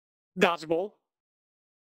say dodgeball?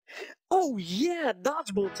 Oh yeah,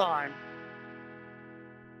 dodgeball time!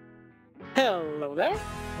 Hello there?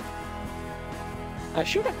 I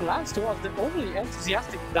shoot a glance towards the overly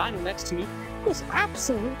enthusiastic dino next to me, who was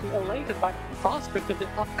absolutely elated by the prospect of the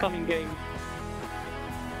upcoming game.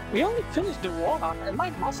 We only finished the warm-up and my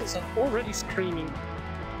muscles are already screaming.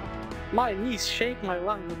 My knees shake, my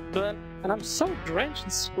lungs burn, and I'm so drenched in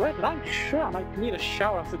sweat that I'm sure I might need a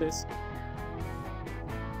shower after this.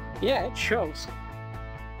 Yeah, it shows.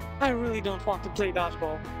 I really don't want to play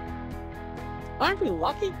dodgeball. Aren't we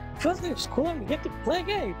lucky? First day of school and we get to play a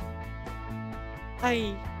game.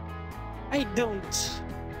 I don't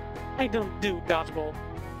do dodgeball.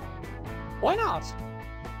 Why not?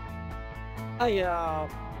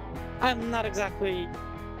 I'm not exactly...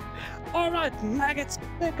 Alright, maggots,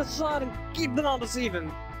 pick a side and keep the numbers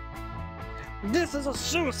even. This is a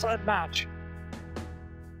suicide match.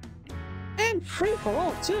 And free for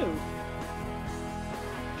all too.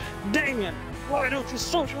 Damien, why don't you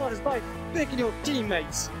socialize by picking your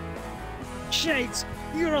teammates? Shades,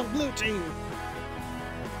 you're on blue team.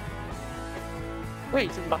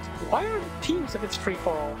 Wait, but why are the teams if it's free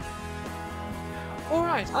for all?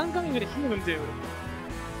 Alright, I'm going with a human dude.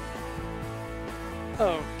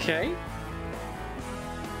 Okay.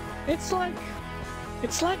 It's like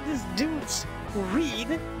this dude's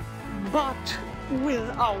Reed, but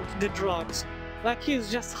without the drugs. Like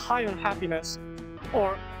he's just high on happiness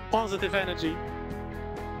or positive energy.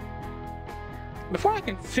 Before I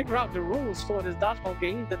can figure out the rules for this dodgeball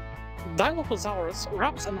game, the Dilophosaurus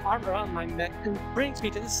wraps an arm around my neck and brings me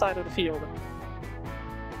to this side of the field.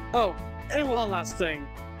 Oh, and one last thing.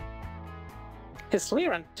 His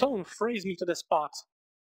leer and tone freeze me to the spot.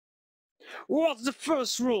 What's the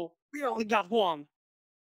first rule? We only got one.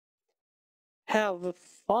 Have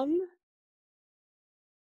fun?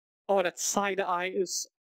 Oh, that side eye is...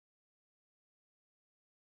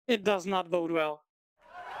 It does not bode well.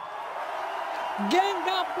 Gang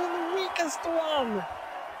up on the weakest one!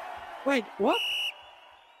 Wait, what?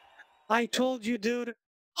 I told you, dude,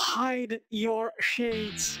 hide your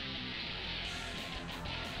shades.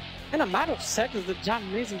 In a matter of seconds, the giant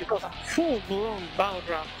amazing because a full-blown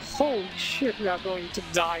battleground. Holy shit, we are going to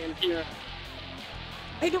die in here.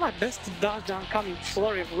 I do my best to dodge the oncoming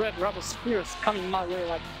flurry of red rubber spears coming my way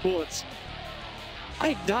like bullets.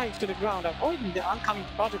 I dive to the ground, avoiding the oncoming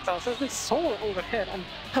projectiles as they soar overhead and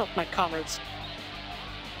help my comrades.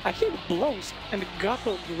 I hear the blows and the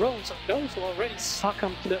guttural groans of those who already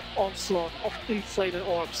succumb to the onslaught of inflated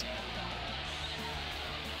orbs.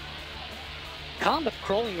 Calm but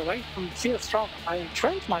crawling away from the field strong, I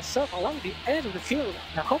entrench myself along the edge of the field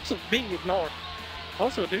in the hopes of being ignored.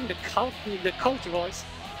 Also doing the coach voice.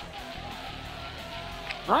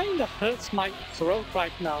 Kinda hurts my throat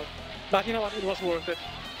right now, but you know what, it was worth it.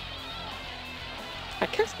 I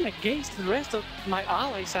cast my gaze to the rest of my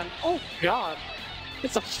allies and oh god,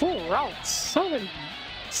 it's a full round, so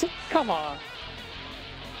come on.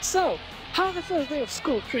 So, how's the first day of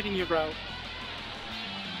school treating you, bro?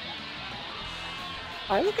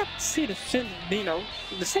 I look up to see the thin Dino,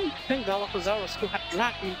 the same pink Dilophosaurus who had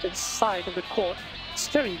dragged me to the side of the court,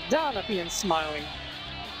 staring down at me and smiling.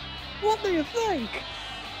 What do you think?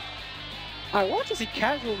 I watch as he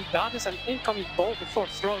casually dodges an incoming ball before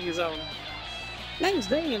throwing his own. Name's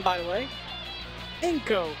Damien, by the way.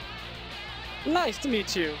 Inko. Nice to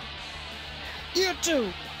meet you. You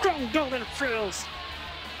too, Crown Golden Frills.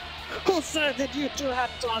 Who said that you two had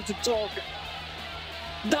time to talk?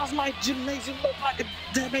 Does my gymnasium look like a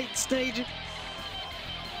debate stage?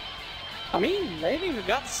 I mean, maybe we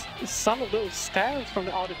got some of those stares from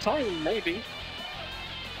the auditorium, maybe.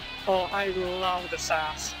 Oh, I love the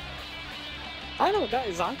sass. I know that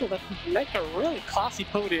is uncle that would make a really classy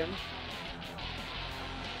podium.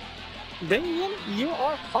 Damien, you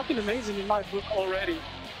are fucking amazing in my book already.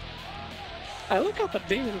 I look up at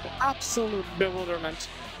Damien with absolute bewilderment.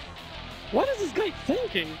 What is this guy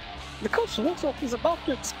thinking? The coach looks like he's about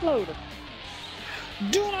to explode.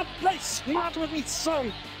 Do not play smart with me,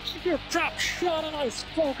 son! Keep your trap shut and eyes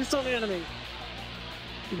focused on the enemy!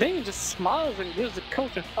 Damien just smiles and gives the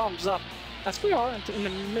coach a thumbs up, as we are in the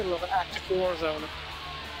middle of an active war zone.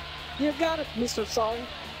 You got it, Mr. Sorry.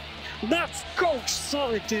 That's Coach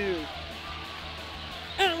Sorry, dude!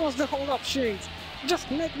 And what's the hold-up, Shades? Just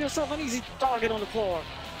make yourself an easy target on the floor.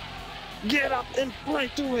 Get up and play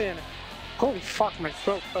to win! Holy fuck, my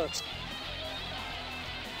throat hurts.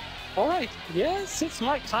 Alright, yes, it's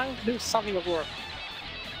my time to do something of work.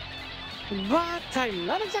 But I'm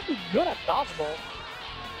not exactly good at dodgeball.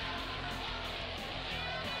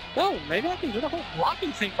 Oh, maybe I can do the whole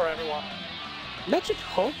blocking thing for everyone. That should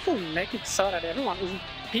hopefully make it so that everyone isn't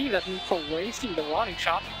peeved at me for wasting the running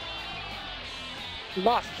shot.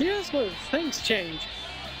 But here's where things change.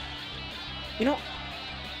 You know,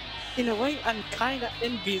 in a way, I'm kinda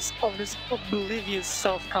envious of this oblivious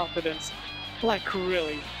self-confidence. Like,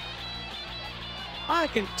 really. I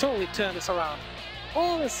can totally turn this around.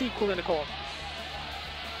 All is equal in the court.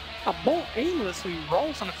 A ball aimlessly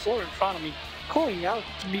rolls on the floor in front of me, calling out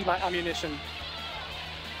to be my ammunition.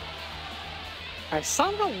 I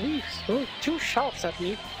somehow weave through two shots at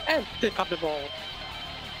me and pick up the ball.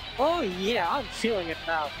 Oh yeah, I'm feeling it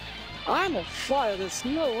now. I'm on fire, there's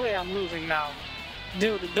no way I'm losing now.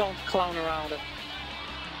 Dude, don't clown around.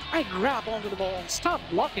 I grab onto the ball and start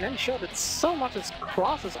blocking any shot that so much as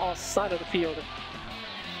crosses our side of the field.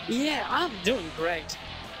 Yeah, I'm doing great.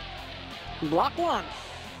 Block 1,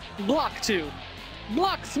 block 2,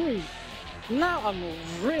 block 3. Now I'm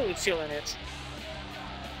really feeling it.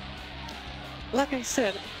 Like I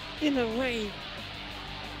said, in a way,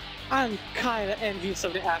 I'm kinda envious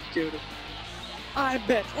of the attitude. I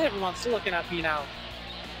bet everyone's looking at me now.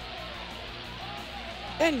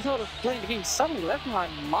 Any thought of playing the game suddenly left my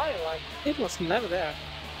mind like it was never there.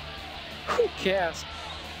 Who cares?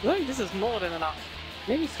 Knowing this is more than enough.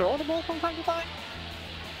 Maybe throw the ball from time to time?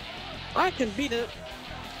 I can be the...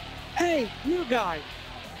 Hey, new guy!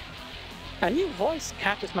 A new voice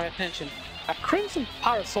catches my attention. A crimson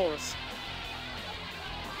parasaurus.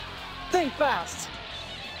 Think fast!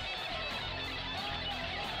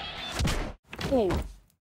 Ooh.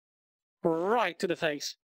 Right to the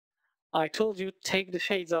face. I told you, take the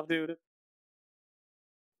shades off, dude.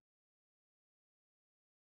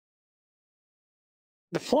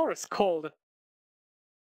 The floor is cold.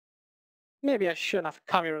 Maybe I shouldn't have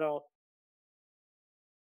come here at all.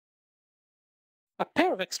 A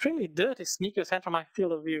pair of extremely dirty sneakers enter my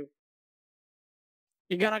field of view.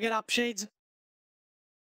 You gonna get up, Shades?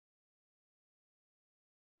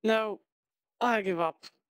 No, I give up.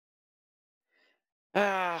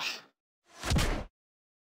 Ah.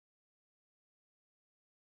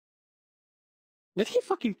 Did he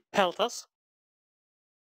fucking pelt us?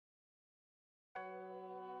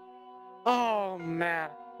 Oh man,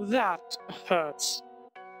 that hurts.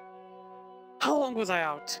 How long was I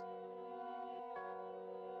out?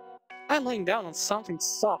 I'm laying down on something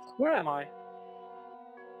soft. Where am I?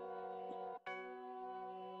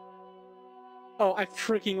 Oh, I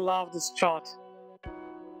freaking love this shot.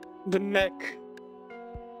 The neck.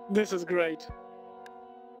 This is great.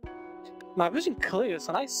 My vision clears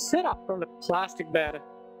and I sit up from the plastic bed.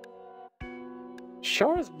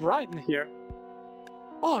 Sure is bright in here.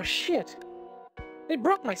 Oh shit! They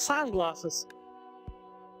broke my sunglasses.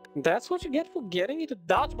 That's what you get for getting into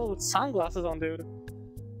dodgeball with sunglasses on, dude.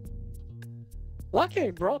 Lucky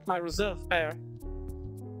I brought my reserve pair.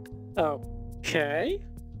 Okay.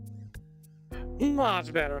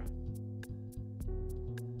 Much better.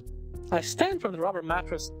 I stand from the rubber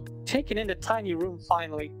mattress, taking in the tiny room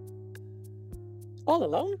finally. All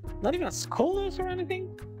alone? Not even a school nurse or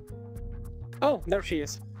anything? Oh, there she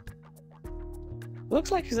is.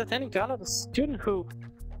 Looks like she's attending to another student who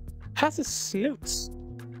has his snoots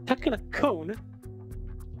stuck in a cone.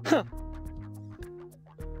 Huh.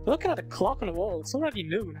 Looking at the clock on the wall, it's already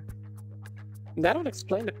noon. That would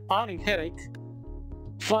explain the pounding headache.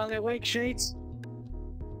 Finally awake, Shades?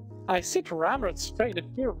 I sit ramrod straight, the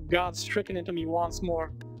fear of God stricken into me once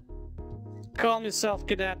more. Calm yourself,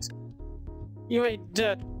 cadet. You ate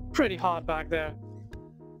dirt pretty hard back there.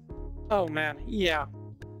 Oh man, yeah.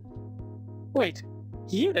 Wait,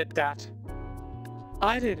 you did that?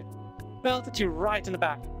 I did. Belted you right in the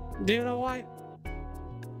back. Do you know why?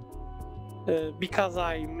 Because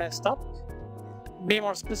I messed up? Be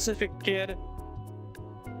more specific, kid.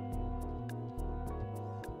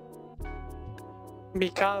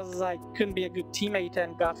 Because I couldn't be a good teammate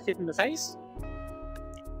and got hit in the face?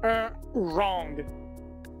 Wrong.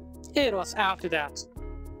 It was after that.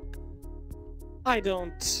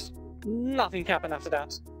 Nothing happened after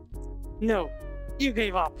that. No, you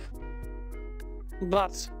gave up.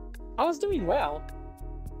 But I was doing well.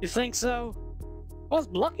 You think so? I was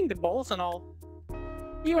blocking the balls and all.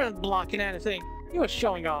 You weren't blocking anything. You were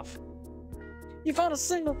showing off. You found a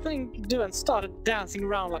single thing to do and started dancing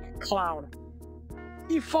around like a clown.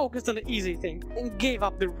 You focused on the easy thing and gave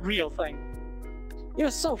up the real thing. You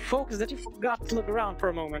were so focused that you forgot to look around for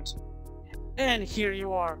a moment. And here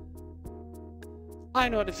you are. I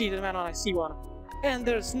know a defeated man when I see one. And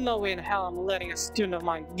there's no way in hell I'm letting a student of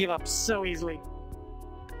mine give up so easily.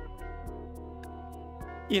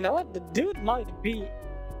 You know what? The dude might be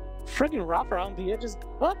friggin' rough around the edges,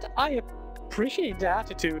 but I appreciate the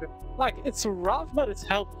attitude. Like, it's rough, but it's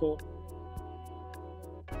helpful.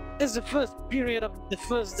 It's the first period of the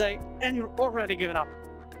first day, and you're already giving up.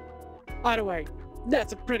 Either way,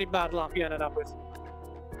 that's a pretty bad luck you ended up with.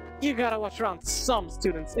 You gotta watch around some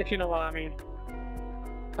students, if you know what I mean.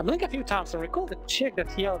 I blink a few times and recall the chick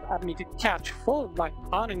that yelled at me to catch, followed by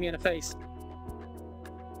pounding me in the face.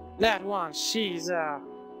 That one, she's,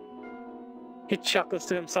 He chuckles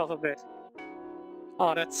to himself a bit.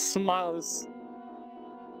 Oh, that smile is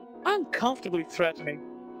uncomfortably threatening.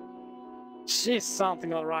 She's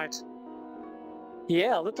something, alright.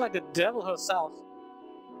 Yeah, looked like the devil herself.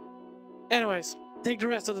 Anyways, take the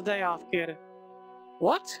rest of the day off, kid.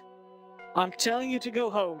 What? I'm telling you to go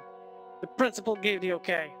home. The principal gave the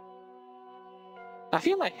okay. I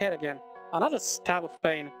feel my head again. Another stab of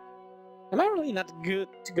pain. Am I really not good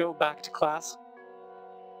to go back to class?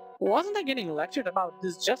 Wasn't I getting lectured about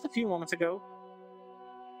this just a few moments ago?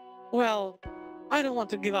 Well, I don't want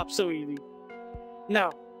to give up so easy.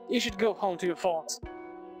 No, you should go home to your thoughts.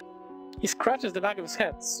 He scratches the back of his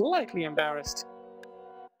head, slightly embarrassed.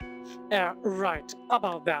 Right,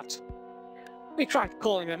 about that. We tried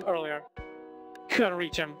calling them earlier. Couldn't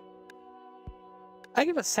reach him. I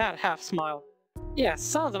give a sad half-smile. Yeah,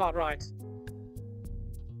 sounds about right.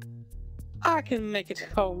 I can make it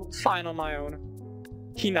home fine on my own.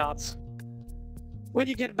 He nods. When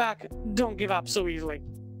you get back, don't give up so easily.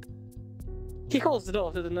 He holds the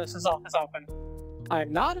door to the nurse's office open. I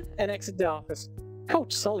nod and exit the office.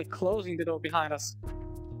 Coach slowly closing the door behind us.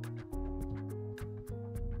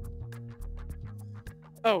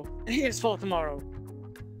 Oh, here's for tomorrow.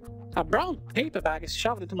 A brown paper bag is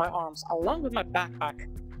shoved into my arms along with my backpack.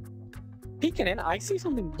 Peeking in, I see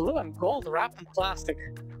something blue and gold wrapped in plastic.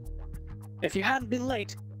 If you hadn't been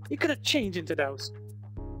late, you could have changed into those.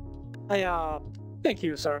 Thank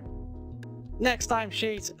you, sir. Next time,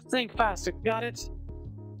 Shades, think faster, got it?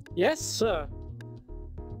 Yes, sir.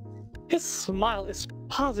 His smile is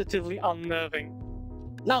positively unnerving.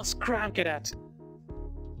 Now scram, cadet.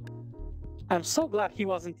 I'm so glad he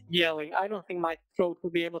wasn't yelling. I don't think my throat will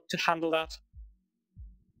be able to handle that.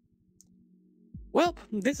 Well,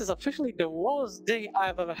 this is officially the worst day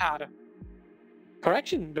I've ever had.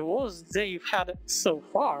 Correction, the worst day you've had so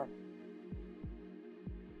far.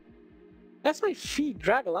 As my feet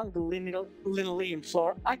drag along the linoleum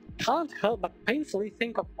floor, I can't help but painfully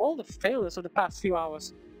think of all the failures of the past few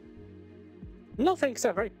hours. No thanks to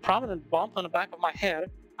a very prominent bump on the back of my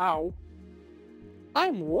head, ow.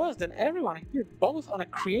 I'm worse than everyone here, both on a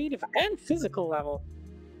creative and physical level.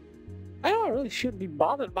 I know I really shouldn't be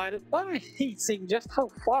bothered by it, but I hate seeing just how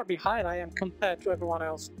far behind I am compared to everyone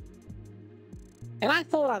else. And I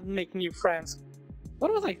thought I'd make new friends.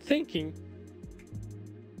 What was I thinking?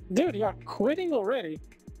 Dude, you're quitting already.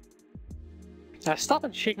 I stop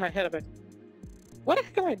and shake my head a bit. What the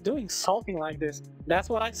heck am I doing sulking like this? That's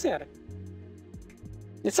what I said.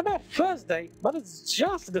 It's about first day, but it's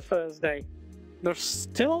just the first day. There's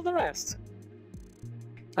still the rest.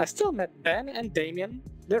 I still met Ben and Damien.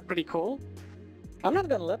 They're pretty cool. I'm not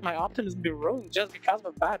gonna let my optimism be ruined just because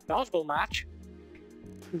of a bad dodgeball match.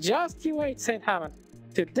 Just you wait, St. Hammond.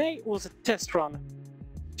 Today was a test run.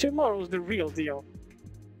 Tomorrow's the real deal.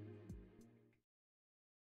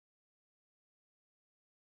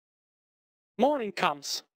 Morning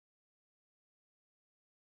comes.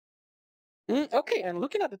 Okay, and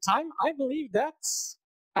looking at the time, I believe that's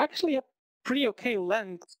actually a pretty okay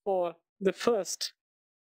length for the first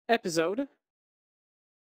episode.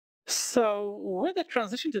 So, with the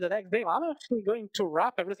transition to the next day, I'm actually going to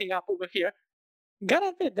wrap everything up over here. Gotta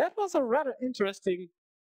admit, that was a rather interesting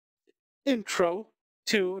intro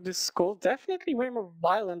to this school. Definitely way more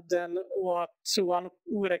violent than what one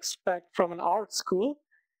would expect from an art school.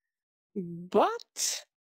 But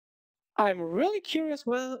I'm really curious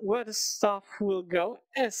where the stuff will go,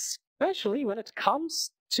 especially when it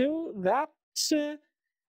comes to that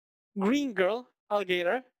green girl,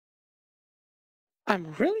 Gator.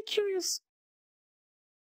 I'm really curious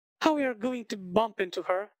how we are going to bump into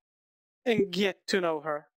her and get to know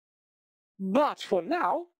her. But for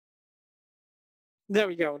now, there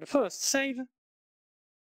we go, the first save.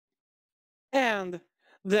 And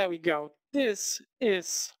there we go. This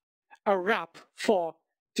is a wrap for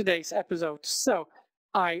today's episode. So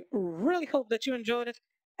I really hope that you enjoyed it.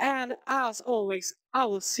 And as always, I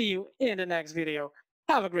will see you in the next video.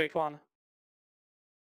 Have a great one.